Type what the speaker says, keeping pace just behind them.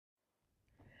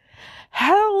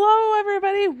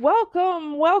Hi,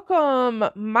 welcome.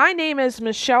 My name is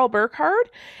Michelle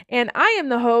Burkhardt, and I am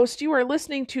the host. You are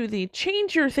listening to the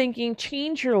Change Your Thinking,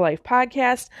 Change Your Life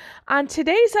podcast. On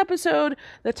today's episode,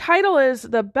 the title is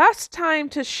The Best Time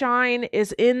to Shine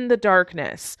is in the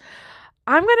Darkness.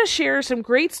 I'm going to share some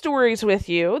great stories with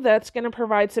you that's going to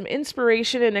provide some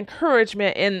inspiration and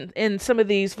encouragement in some of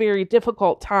these very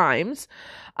difficult times.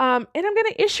 And I'm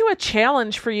going to issue a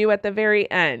challenge for you at the very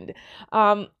end.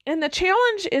 And the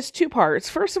challenge is two parts.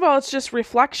 First of all, it's just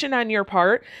reflection on your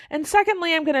part. And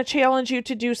secondly, I'm going to challenge you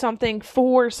to do something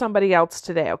for somebody else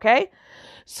today, okay?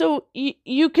 So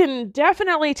you can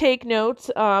definitely take notes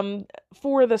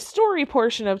for the story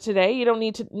portion of today. You don't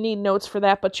need notes for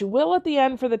that, but you will at the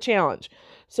end for the challenge.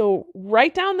 So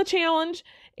write down the challenge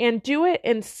and do it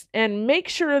and make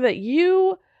sure that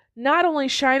you not only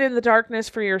shine in the darkness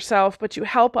for yourself, but you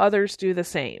help others do the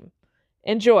same.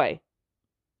 Enjoy.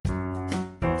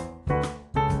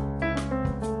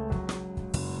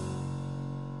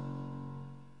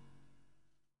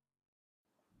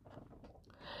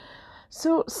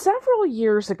 So several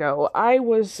years ago, I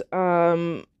was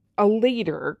a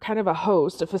leader, kind of a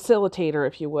host, a facilitator,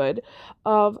 if you would,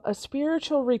 of a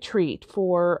spiritual retreat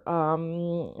for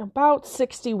about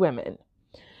 60 women.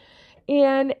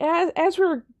 And as we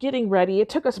were getting ready, it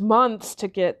took us months to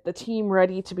get the team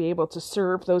ready to be able to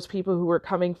serve those people who were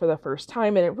coming for the first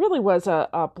time. And it really was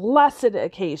a blessed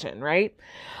occasion, right?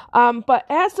 But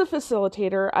as the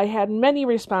facilitator, I had many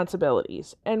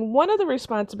responsibilities. And one of the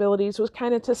responsibilities was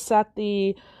kind of to set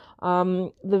the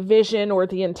vision or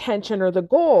the intention or the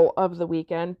goal of the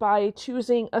weekend by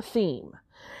choosing a theme.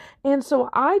 And so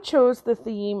I chose the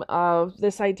theme of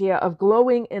this idea of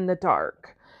glowing in the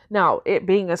dark. Now, it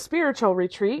being a spiritual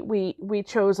retreat, we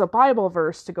chose a Bible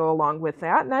verse to go along with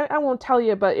that. And I won't tell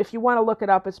you, but if you want to look it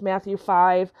up, it's Matthew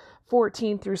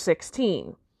 5:14 through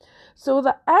 16. So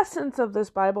the essence of this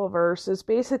Bible verse is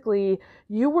basically,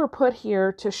 you were put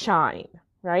here to shine,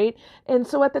 right? And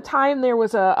so at the time, there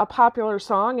was a popular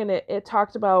song, and it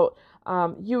talked about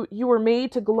you were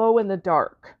made to glow in the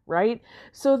dark, right?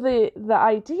 So the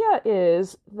idea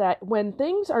is that when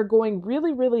things are going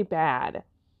really, really bad,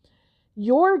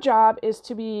 your job is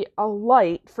to be a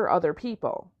light for other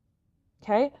people,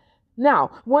 okay?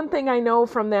 Now, one thing I know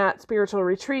from that spiritual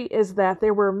retreat is that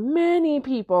there were many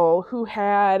people who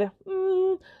had,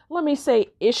 let me say,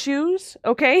 issues,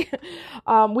 okay?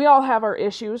 We all have our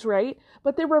issues, right?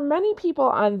 But there were many people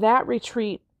on that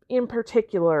retreat in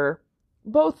particular,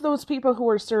 both those people who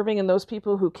were serving and those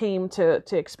people who came to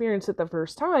experience it the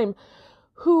first time,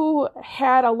 who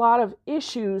had a lot of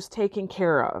issues taken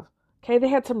care of. Okay, they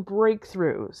had some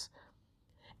breakthroughs.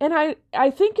 And I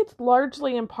think it's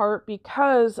largely in part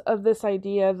because of this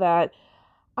idea that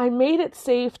I made it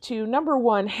safe to, number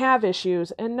one, have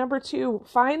issues, and number two,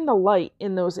 find the light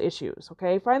in those issues,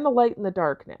 okay? Find the light in the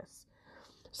darkness.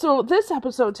 So this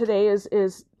episode today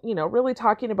is really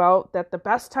talking about that the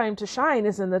best time to shine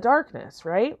is in the darkness,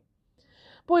 right?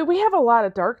 Boy, we have a lot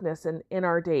of darkness in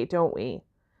our day, don't we?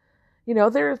 You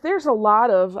know, there's a lot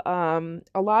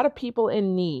of people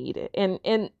in need,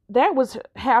 and that was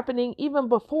happening even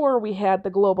before we had the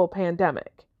global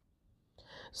pandemic.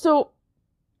 So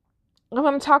I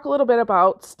want to talk a little bit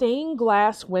about stained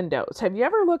glass windows. Have you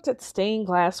ever looked at stained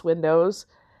glass windows?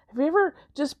 Have you ever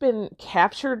just been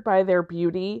captured by their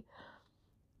beauty?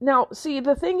 Now, see,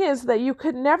 the thing is that you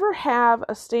could never have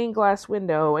a stained glass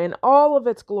window in all of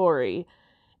its glory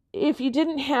if you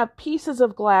didn't have pieces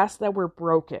of glass that were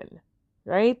broken.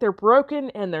 Right? They're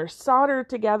broken and they're soldered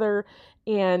together,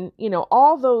 and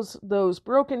all those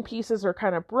broken pieces are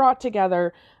kind of brought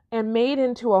together and made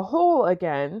into a whole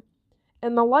again,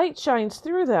 and the light shines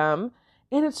through them,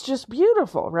 and it's just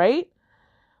beautiful, right?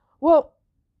 Well,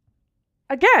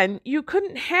 again, you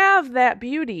couldn't have that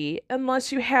beauty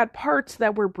unless you had parts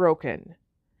that were broken.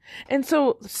 And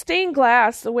so stained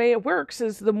glass, the way it works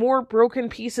is the more broken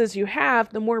pieces you have,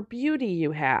 the more beauty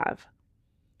you have.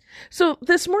 So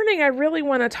this morning, I really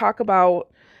want to talk about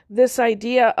this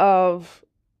idea of,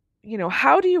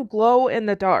 how do you glow in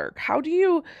the dark? How do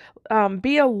you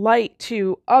be a light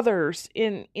to others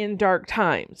in dark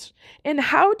times? And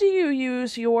how do you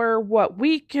use what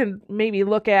we can maybe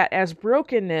look at as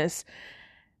brokenness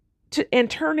and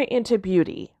turn it into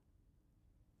beauty?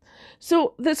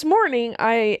 So this morning,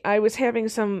 I was having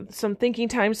some thinking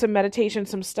time, some meditation,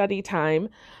 some study time.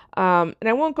 And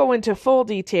I won't go into full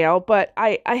detail, but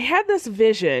I had this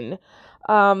vision,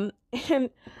 and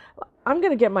I'm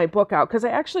going to get my book out because I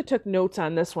actually took notes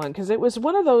on this one because it was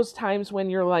one of those times when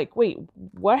you're like, wait,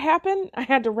 what happened? I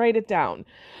had to write it down.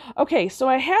 Okay, so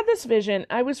I had this vision.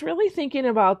 I was really thinking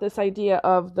about this idea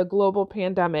of the global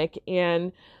pandemic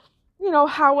and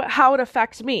how it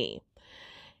affects me.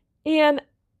 And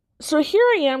so here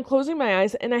I am closing my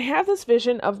eyes, and I have this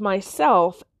vision of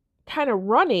myself kind of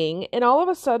running, and all of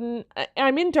a sudden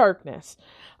I'm in darkness.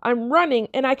 I'm running,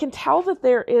 and I can tell that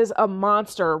there is a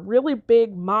monster, a really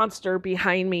big monster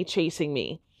behind me chasing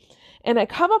me. And I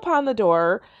come upon the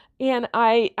door, and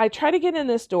I try to get in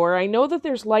this door. I know that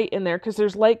there's light in there because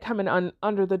there's light coming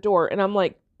under the door, and I'm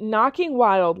like knocking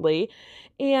wildly,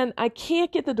 and I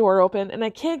can't get the door open, and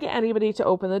I can't get anybody to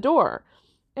open the door.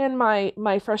 And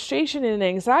my frustration and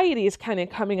anxiety is kind of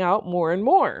coming out more and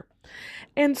more.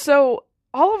 And so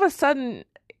all of a sudden,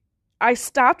 I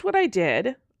stopped what I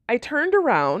did. I turned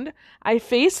around, I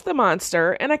faced the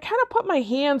monster, and I kind of put my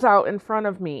hands out in front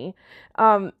of me.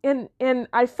 And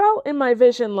I felt in my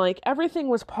vision like everything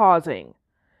was pausing.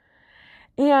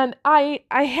 And I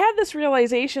had this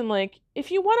realization, like,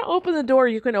 if you want to open the door,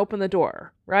 you can open the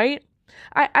door, right?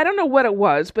 I don't know what it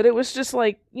was, but it was just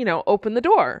like, open the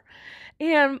door.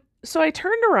 And so I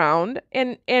turned around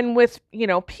and with,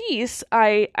 peace,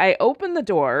 I opened the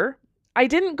door. I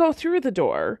didn't go through the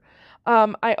door.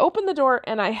 I opened the door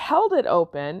and I held it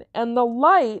open, and the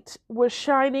light was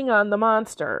shining on the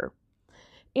monster.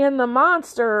 And the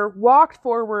monster walked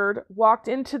forward, walked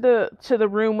into the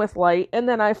room with light, and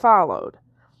then I followed.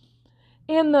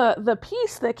 And the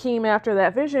peace that came after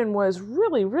that vision was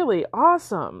really, really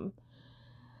awesome.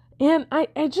 And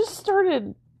I just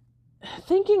started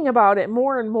thinking about it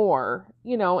more and more,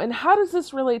 and how does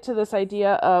this relate to this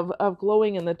idea of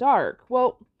glowing in the dark?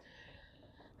 Well,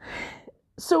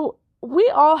 so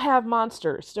we all have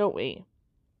monsters, don't we?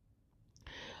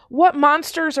 What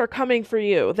monsters are coming for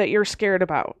you that you're scared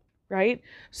about, right?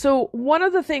 So one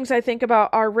of the things I think about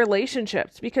are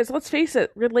relationships, because let's face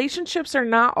it, relationships are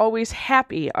not always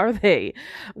happy, are they?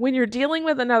 When you're dealing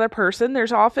with another person,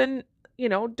 there's often,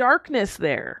 darkness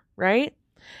there, right?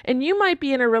 And you might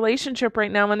be in a relationship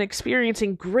right now and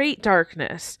experiencing great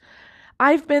darkness.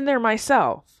 I've been there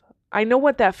myself. I know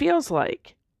what that feels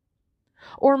like.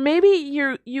 Or maybe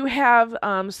you have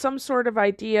some sort of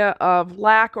idea of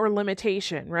lack or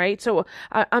limitation, right? So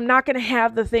I'm not going to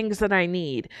have the things that I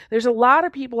need. There's a lot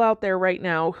of people out there right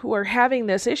now who are having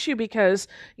this issue because,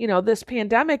 this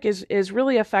pandemic is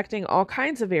really affecting all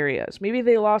kinds of areas. Maybe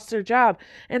they lost their job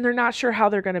and they're not sure how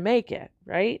they're going to make it,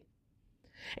 right?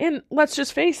 And let's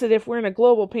just face it, if we're in a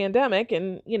global pandemic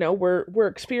and, we're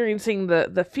experiencing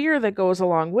the fear that goes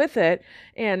along with it,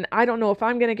 and I don't know if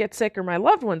I'm going to get sick or my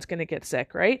loved one's going to get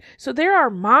sick, right? So there are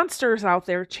monsters out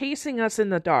there chasing us in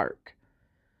the dark.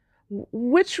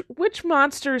 Which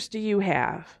monsters do you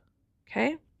have?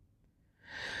 Okay.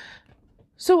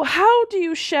 So how do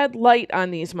you shed light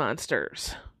on these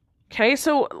monsters? Okay,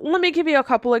 so let me give you a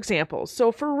couple examples.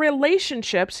 So for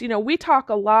relationships, we talk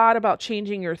a lot about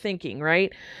changing your thinking,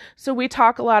 right? So we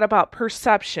talk a lot about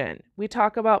perception. We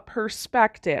talk about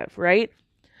perspective, right?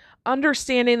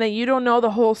 Understanding that you don't know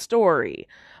the whole story.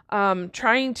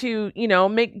 Trying to,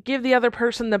 give the other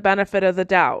person the benefit of the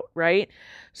doubt, right?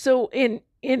 So in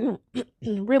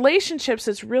relationships,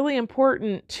 it's really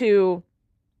important to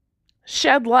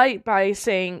shed light by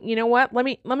saying, you know what, let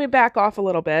me back off a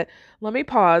little bit. Let me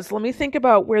pause. Let me think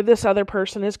about where this other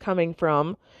person is coming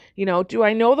from. Do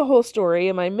I know the whole story?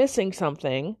 Am I missing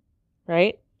something?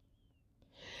 Right?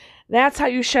 That's how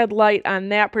you shed light on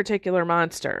that particular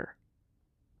monster.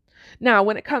 Now,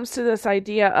 when it comes to this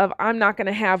idea of I'm not going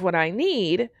to have what I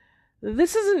need,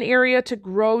 this is an area to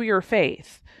grow your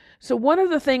faith. So one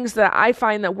of the things that I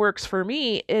find that works for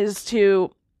me is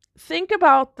to think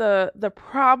about the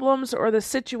problems or the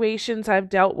situations I've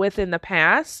dealt with in the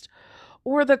past,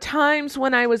 or the times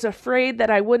when I was afraid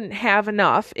that I wouldn't have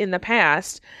enough in the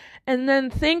past, and then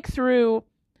think through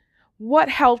what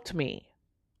helped me.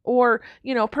 Or,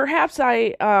 perhaps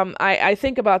I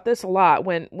think about this a lot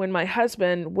when my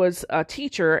husband was a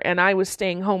teacher and I was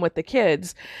staying home with the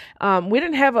kids. We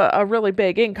didn't have a really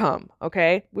big income,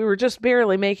 okay? We were just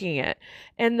barely making it.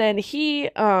 And then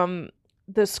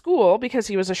the school, because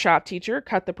he was a shop teacher,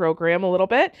 cut the program a little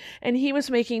bit, and he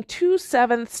was making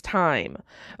 2/7 time.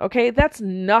 Okay, that's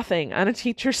nothing on a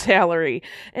teacher's salary.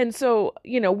 And so,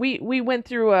 we went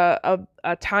through a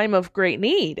time of great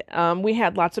need. We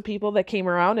had lots of people that came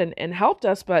around and helped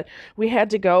us, but we had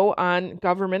to go on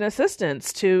government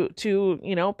assistance to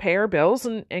pay our bills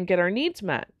and get our needs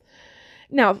met.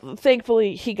 Now,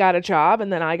 thankfully, he got a job,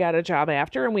 and then I got a job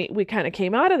after, and we kind of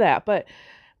came out of that. But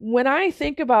when I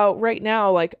think about right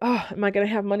now, like, oh, am I going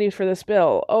to have money for this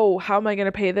bill? Oh, how am I going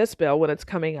to pay this bill when it's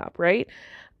coming up, right?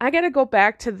 I got to go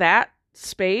back to that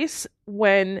space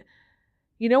when,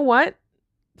 you know what?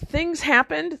 Things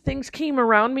happened, things came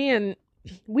around me, and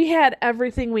we had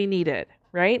everything we needed,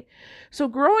 right? So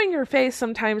growing your faith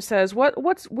sometimes says,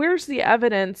 where's the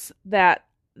evidence that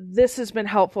this has been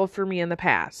helpful for me in the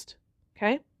past?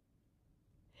 Okay.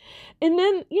 And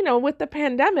then, with the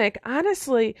pandemic,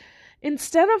 honestly,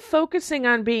 instead of focusing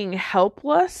on being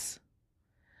helpless,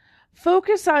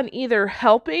 focus on either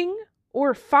helping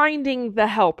or finding the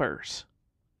helpers.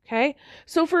 Okay.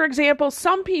 So for example,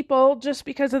 some people, just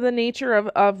because of the nature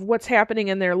of what's happening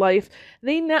in their life,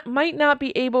 they might not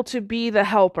be able to be the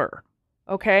helper.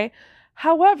 Okay.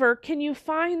 However, can you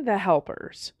find the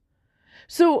helpers?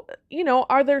 So,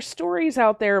 are there stories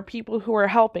out there of people who are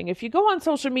helping? If you go on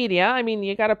social media, I mean,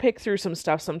 you got to pick through some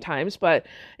stuff sometimes, but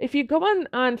if you go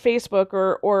on Facebook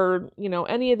or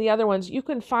any of the other ones, you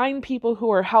can find people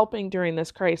who are helping during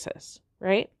this crisis,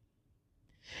 right?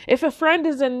 If a friend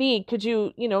is in need, could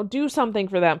you, do something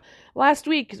for them? Last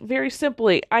week, very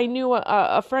simply, I knew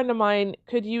a friend of mine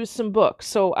could use some books.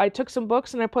 So I took some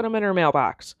books and I put them in her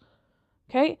mailbox.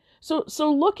 Okay? So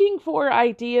looking for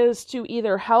ideas to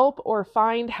either help or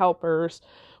find helpers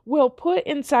will put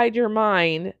inside your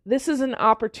mind, this is an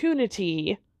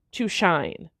opportunity to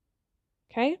shine.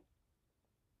 Okay?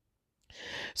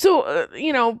 So,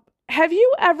 have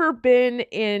you ever been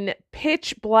in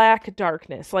pitch black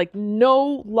darkness, like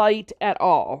no light at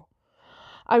all?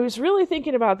 I was really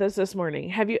thinking about this morning.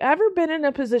 Have you ever been in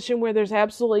a position where there's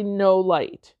absolutely no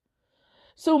light?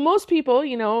 So most people,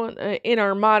 in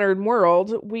our modern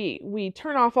world, we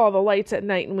turn off all the lights at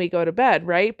night and we go to bed,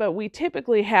 right? But we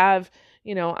typically have,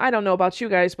 I don't know about you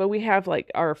guys, but we have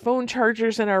like our phone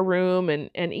chargers in our room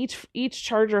and each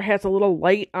charger has a little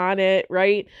light on it,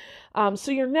 right?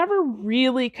 So you're never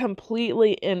really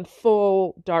completely in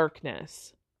full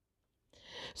darkness.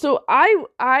 So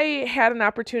I had an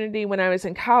opportunity when I was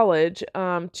in college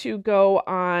to go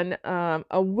on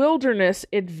a wilderness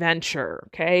adventure.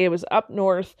 Okay, it was up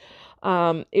north.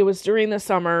 It was during the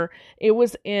summer. It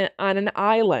was on an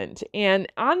island, and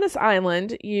on this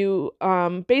island, you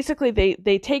basically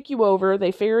they take you over,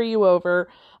 they ferry you over,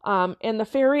 and the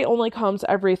ferry only comes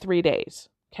every 3 days.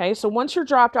 Okay, so once you're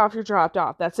dropped off, you're dropped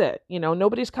off. That's it.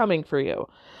 Nobody's coming for you.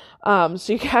 So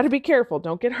you got to be careful.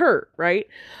 Don't get hurt, right?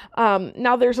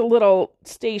 Now there's a little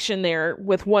station there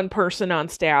with one person on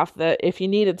staff that if you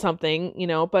needed something,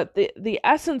 but the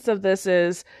essence of this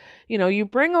is, you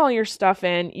bring all your stuff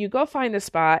in, you go find a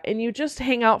spot and you just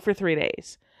hang out for 3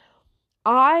 days.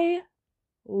 I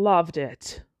loved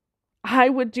it. I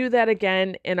would do that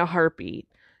again in a heartbeat.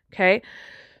 Okay.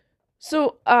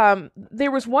 So there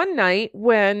was one night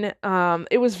when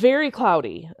it was very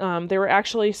cloudy. There were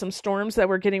actually some storms that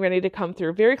were getting ready to come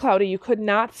through. Very cloudy. You could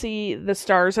not see the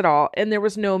stars at all, and there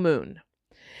was no moon.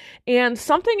 And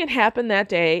something had happened that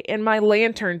day, and my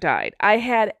lantern died. I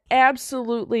had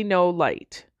absolutely no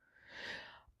light.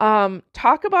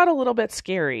 Talk about a little bit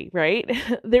scary, right?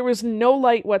 There was no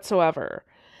light whatsoever.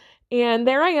 And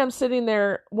there I am sitting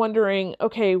there wondering,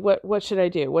 okay, what should I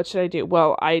do? What should I do?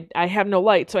 Well, I have no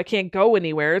light, so I can't go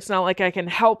anywhere. It's not like I can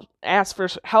ask for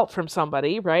help from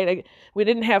somebody, right? We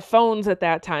didn't have phones at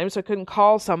that time, so I couldn't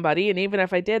call somebody. And even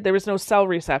if I did, there was no cell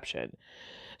reception.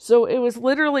 So it was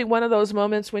literally one of those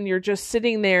moments when you're just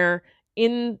sitting there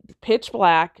in pitch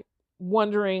black,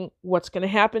 wondering what's going to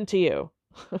happen to you.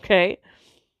 Okay.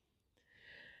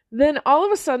 Then all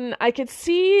of a sudden I could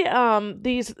see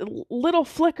these little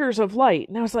flickers of light,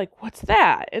 and I was like, what's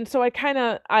that? And so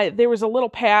there was a little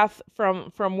path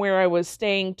from where I was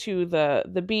staying to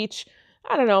the beach.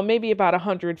 I don't know, maybe about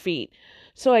 100 feet.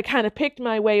 So I kind of picked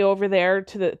my way over there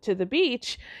to the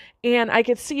beach, and I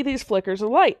could see these flickers of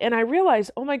light. And I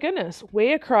realized, oh my goodness,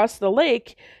 way across the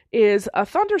lake is a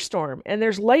thunderstorm and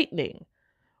there's lightning.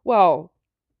 Well,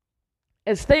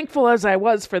 as thankful as I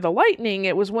was for the lightning,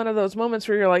 it was one of those moments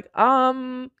where you're like,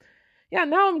 yeah,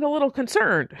 now I'm a little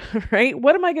concerned, right?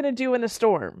 What am I going to do in a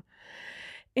storm?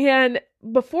 And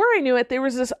before I knew it, there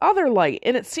was this other light,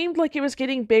 and it seemed like it was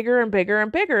getting bigger and bigger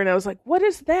and bigger. And I was like, what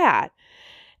is that?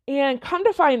 And come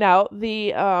to find out,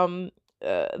 the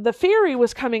ferry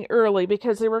was coming early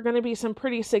because there were going to be some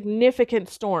pretty significant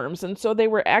storms. And so they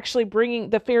were actually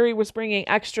the ferry was bringing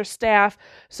extra staff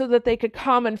so that they could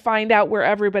come and find out where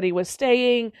everybody was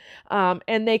staying.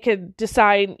 And they could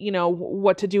decide,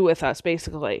 what to do with us,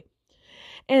 basically.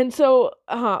 And so,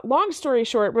 long story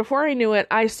short, before I knew it,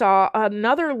 I saw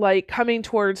another light coming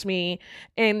towards me,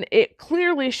 and it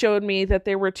clearly showed me that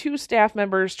there were 2 staff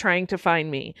members trying to find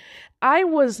me. I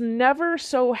was never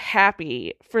so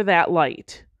happy for that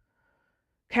light.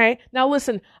 Okay. Now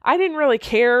listen, I didn't really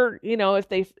care,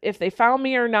 if they found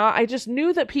me or not. I just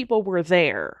knew that people were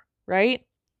there, right?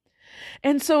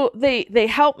 And so they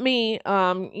helped me,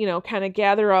 kind of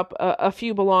gather up a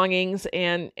few belongings,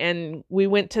 and we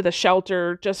went to the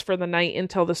shelter just for the night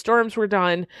until the storms were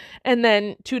done. And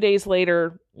then 2 days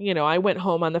later, I went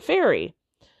home on the ferry.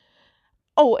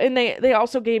 Oh, and they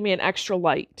also gave me an extra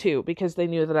light too, because they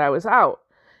knew that I was out.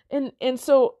 And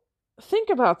so think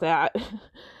about that.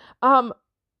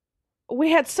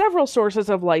 We had several sources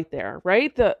of light there,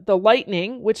 right? The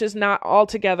lightning, which is not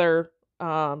altogether,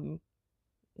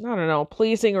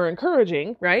 pleasing or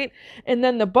encouraging, right? And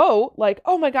then the boat, like,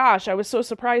 oh my gosh, I was so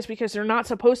surprised because they're not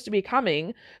supposed to be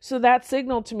coming. So that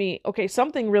signaled to me, okay,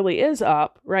 something really is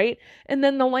up, right? And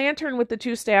then the lantern with the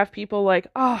 2 staff people, like,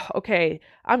 oh, okay,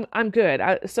 I'm good.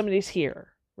 Somebody's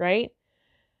here, right?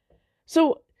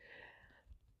 So,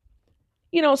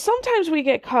 sometimes we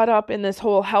get caught up in this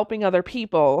whole helping other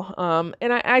people.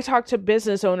 And I talk to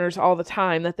business owners all the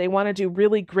time that they want to do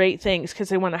really great things because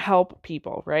they want to help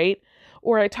people, right?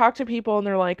 Or I talk to people and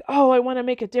they're like, oh, I want to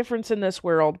make a difference in this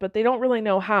world, but they don't really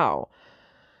know how.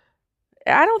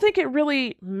 I don't think it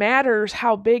really matters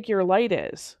how big your light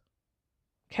is.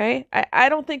 Okay? I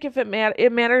don't think if it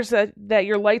matters that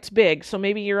your light's big, so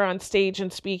maybe you're on stage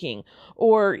and speaking,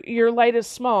 or your light is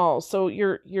small, so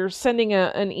you're sending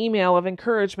an email of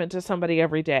encouragement to somebody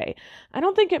every day. I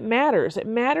don't think it matters. It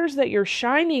matters that you're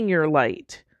shining your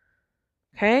light.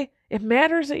 Okay? It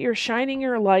matters that you're shining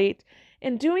your light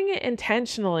and doing it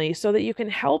intentionally so that you can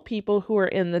help people who are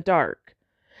in the dark.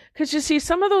 Because you see,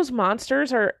 some of those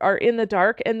monsters are in the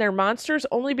dark, and they're monsters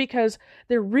only because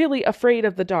they're really afraid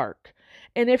of the dark.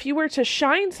 And if you were to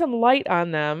shine some light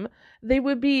on them, they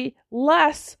would be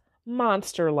less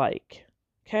monster-like.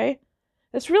 Okay?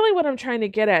 That's really what I'm trying to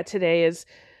get at today, is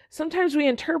sometimes we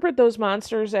interpret those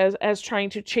monsters as trying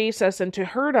to chase us and to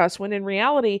hurt us, when in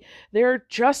reality, they're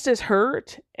just as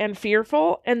hurt and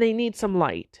fearful, and they need some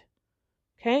light.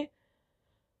 Okay?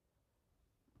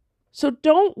 So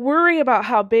don't worry about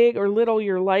how big or little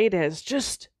your light is.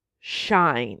 Just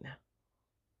shine.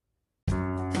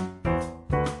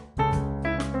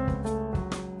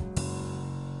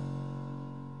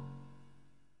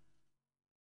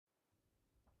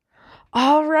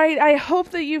 All right. I hope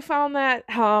that you found that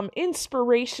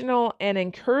inspirational and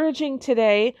encouraging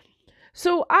today.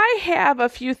 So I have a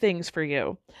few things for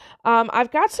you.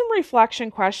 I've got some reflection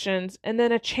questions and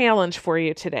then a challenge for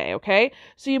you today, okay?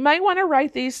 So you might want to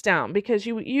write these down, because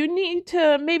you need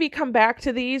to maybe come back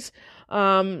to these,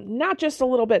 not just a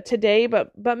little bit today,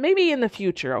 but maybe in the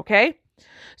future, okay?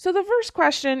 So the first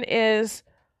question is,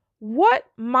 what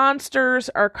monsters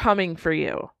are coming for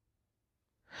you?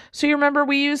 So you remember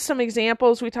we used some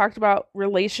examples. We talked about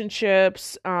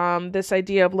relationships, this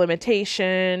idea of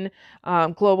limitation,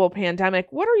 global pandemic.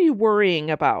 What are you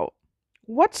worrying about?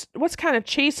 What's kind of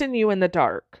chasing you in the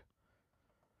dark?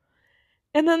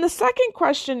 And then the second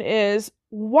question is,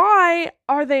 why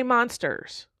are they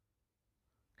monsters?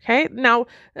 Okay, now,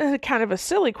 kind of a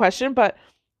silly question, but,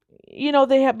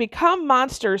 they have become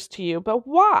monsters to you, but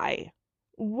why?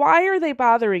 Why are they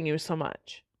bothering you so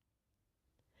much?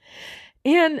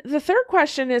 And the third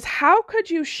question is, how could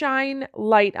you shine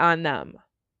light on them?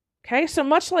 Okay, so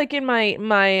much like in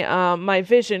my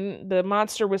vision, the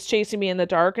monster was chasing me in the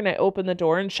dark, and I opened the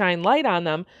door and shine light on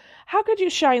them. How could you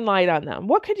shine light on them?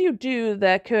 What could you do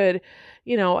that could,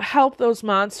 help those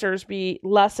monsters be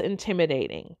less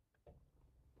intimidating?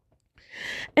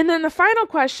 And then the final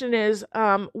question is,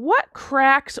 what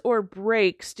cracks or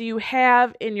breaks do you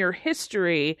have in your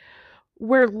history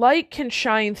where light can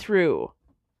shine through?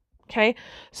 Okay,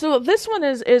 so this one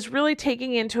is really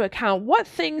taking into account, what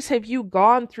things have you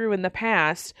gone through in the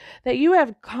past that you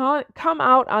have come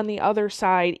out on the other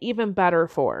side even better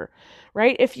for,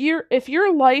 right? If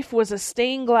your life was a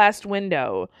stained glass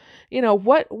window,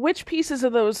 which pieces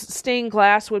of those stained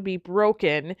glass would be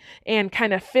broken and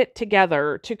kind of fit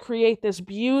together to create this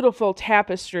beautiful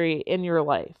tapestry in your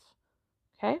life?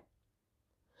 Okay.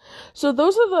 So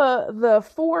those are the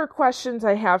 4 questions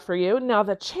I have for you. Now,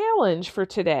 the challenge for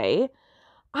today,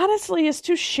 honestly, is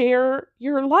to share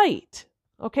your light,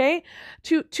 okay?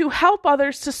 To help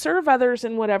others, to serve others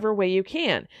in whatever way you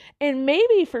can. And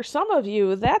maybe for some of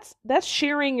you, that's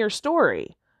sharing your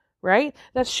story, right?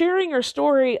 That's sharing your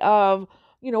story of,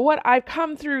 what, I've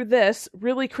come through this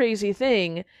really crazy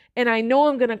thing, and I know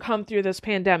I'm going to come through this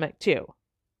pandemic too,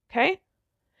 okay?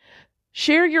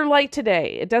 Share your light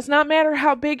today. It does not matter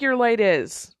how big your light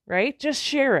is, right? Just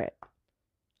share it.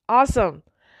 Awesome.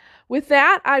 With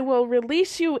that, I will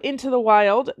release you into the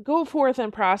wild. Go forth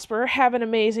and prosper. Have an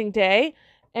amazing day,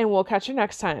 and we'll catch you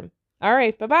next time. All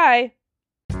right. Bye-bye.